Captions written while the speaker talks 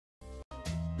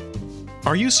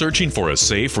Are you searching for a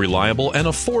safe, reliable, and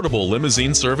affordable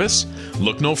limousine service?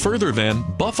 Look no further than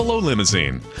Buffalo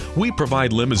Limousine. We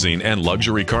provide limousine and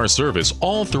luxury car service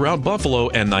all throughout Buffalo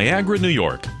and Niagara, New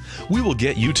York. We will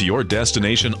get you to your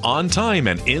destination on time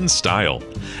and in style.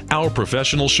 Our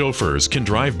professional chauffeurs can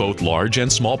drive both large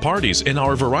and small parties in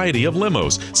our variety of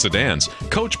limos, sedans,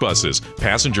 coach buses,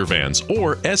 passenger vans,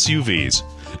 or SUVs.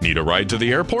 Need a ride to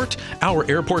the airport? Our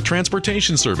airport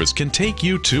transportation service can take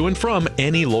you to and from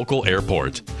any local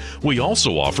airport. We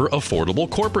also offer affordable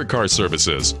corporate car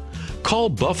services. Call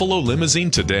Buffalo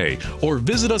Limousine today or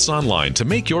visit us online to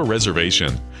make your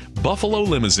reservation. Buffalo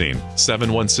Limousine,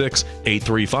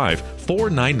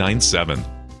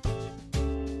 716-835-4997.